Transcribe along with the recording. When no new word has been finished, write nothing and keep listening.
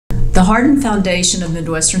The Hardin Foundation of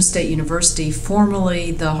Midwestern State University, formerly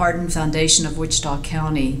the Hardin Foundation of Wichita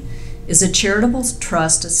County, is a charitable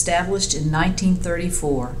trust established in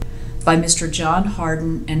 1934 by Mr. John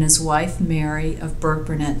Hardin and his wife Mary of Burke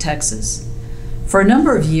Burnett, Texas. For a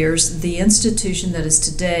number of years, the institution that is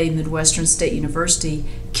today Midwestern State University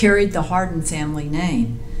carried the Hardin family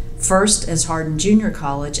name, first as Hardin Junior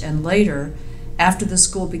College and later, after the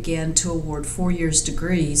school began to award 4 years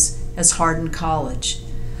degrees, as Hardin College.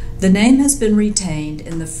 The name has been retained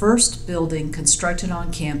in the first building constructed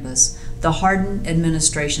on campus, the Hardin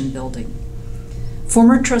Administration Building.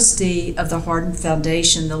 Former trustee of the Hardin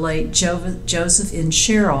Foundation, the late Joseph N.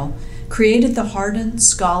 Sherrill, created the Hardin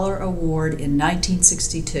Scholar Award in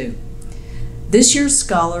 1962. This year's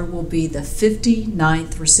scholar will be the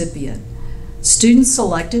 59th recipient. Students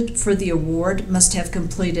selected for the award must have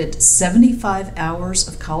completed 75 hours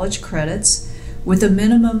of college credits with a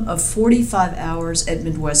minimum of 45 hours at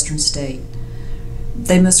Midwestern State.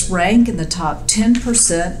 They must rank in the top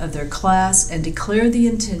 10% of their class and declare the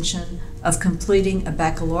intention of completing a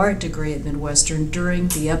baccalaureate degree at Midwestern during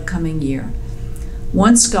the upcoming year.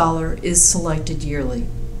 One scholar is selected yearly.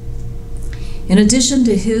 In addition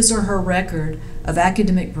to his or her record of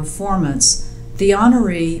academic performance, the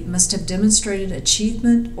honoree must have demonstrated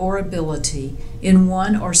achievement or ability in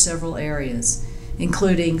one or several areas,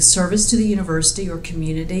 including service to the university or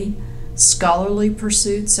community, scholarly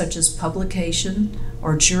pursuits such as publication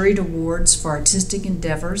or juried awards for artistic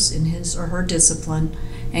endeavors in his or her discipline,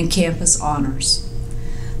 and campus honors.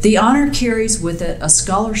 The honor carries with it a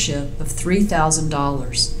scholarship of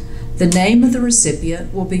 $3,000. The name of the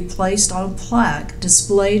recipient will be placed on a plaque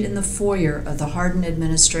displayed in the foyer of the Hardin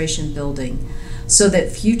Administration Building so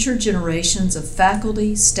that future generations of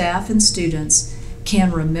faculty, staff, and students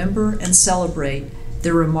can remember and celebrate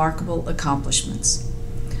their remarkable accomplishments.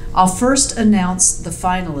 I'll first announce the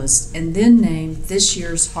finalists and then name this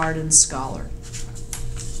year's Hardin Scholar.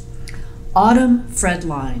 Autumn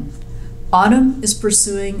Fredline. Autumn is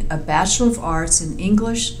pursuing a Bachelor of Arts in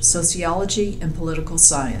English, Sociology, and Political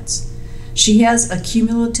Science. She has a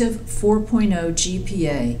cumulative 4.0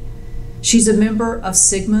 GPA. She's a member of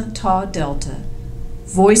Sigma Tau Delta,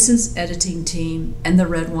 Voices Editing Team, and the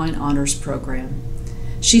Redwine Honors Program.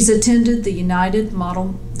 She's attended the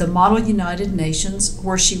Model United Nations,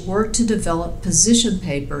 where she worked to develop position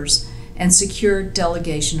papers and secured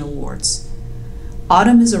delegation awards.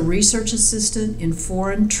 Autumn is a research assistant in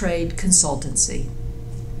Foreign Trade Consultancy.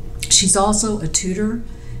 She's also a tutor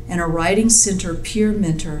and a Writing Center peer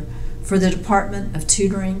mentor for the Department of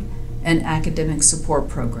Tutoring and Academic Support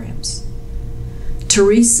Programs.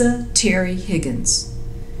 Teresa Terry Higgins.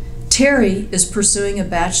 Terry is pursuing a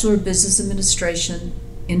Bachelor of Business Administration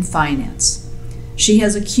in Finance. She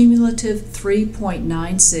has a cumulative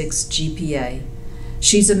 3.96 GPA.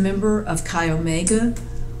 She's a member of Chi Omega,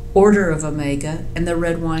 Order of Omega, and the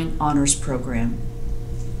Redwine Honors Program.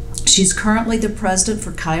 She's currently the president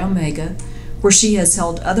for Chi Omega, where she has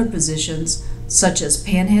held other positions such as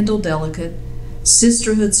Panhandle Delegate,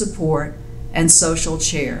 Sisterhood Support, and Social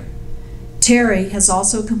Chair. Terry has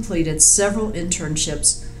also completed several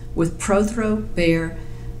internships with Prothro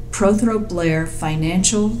Blair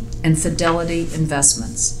Financial and Fidelity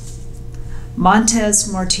Investments.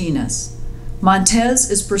 Montez Martinez.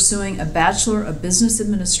 Montez is pursuing a Bachelor of Business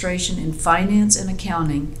Administration in Finance and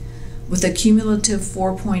Accounting with a cumulative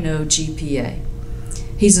 4.0 GPA.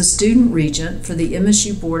 He's a student regent for the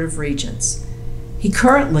MSU Board of Regents. He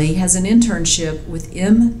currently has an internship with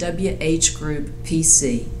MWH Group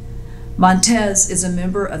PC. Montez is a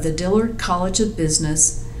member of the Dillard College of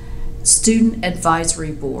Business Student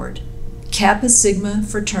Advisory Board, Kappa Sigma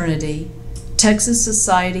Fraternity, Texas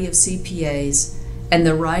Society of CPAs, and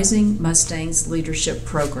the Rising Mustangs Leadership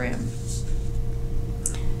Program.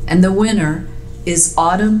 And the winner is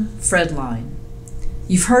Autumn Fredline.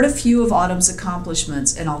 You've heard a few of Autumn's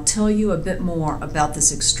accomplishments, and I'll tell you a bit more about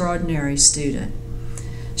this extraordinary student.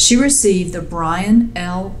 She received the Brian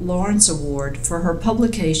L. Lawrence Award for her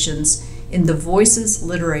publications in the Voices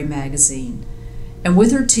Literary Magazine, and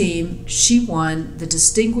with her team, she won the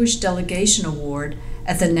Distinguished Delegation Award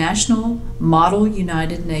at the National Model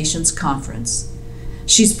United Nations Conference.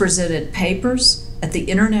 She's presented papers at the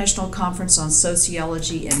International Conference on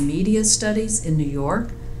Sociology and Media Studies in New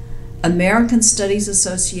York, American Studies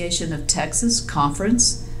Association of Texas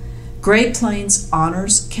Conference, Great Plains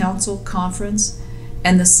Honors Council Conference,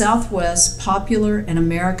 and the Southwest Popular and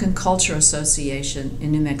American Culture Association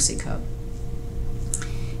in New Mexico.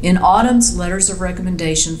 In Autumn's letters of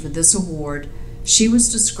recommendation for this award, she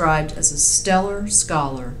was described as a stellar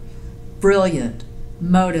scholar, brilliant,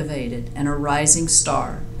 motivated, and a rising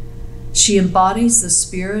star. She embodies the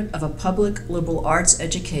spirit of a public liberal arts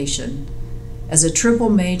education. As a triple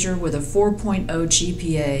major with a 4.0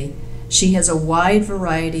 GPA, she has a wide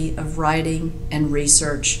variety of writing and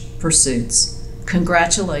research pursuits.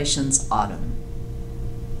 Congratulations, Autumn.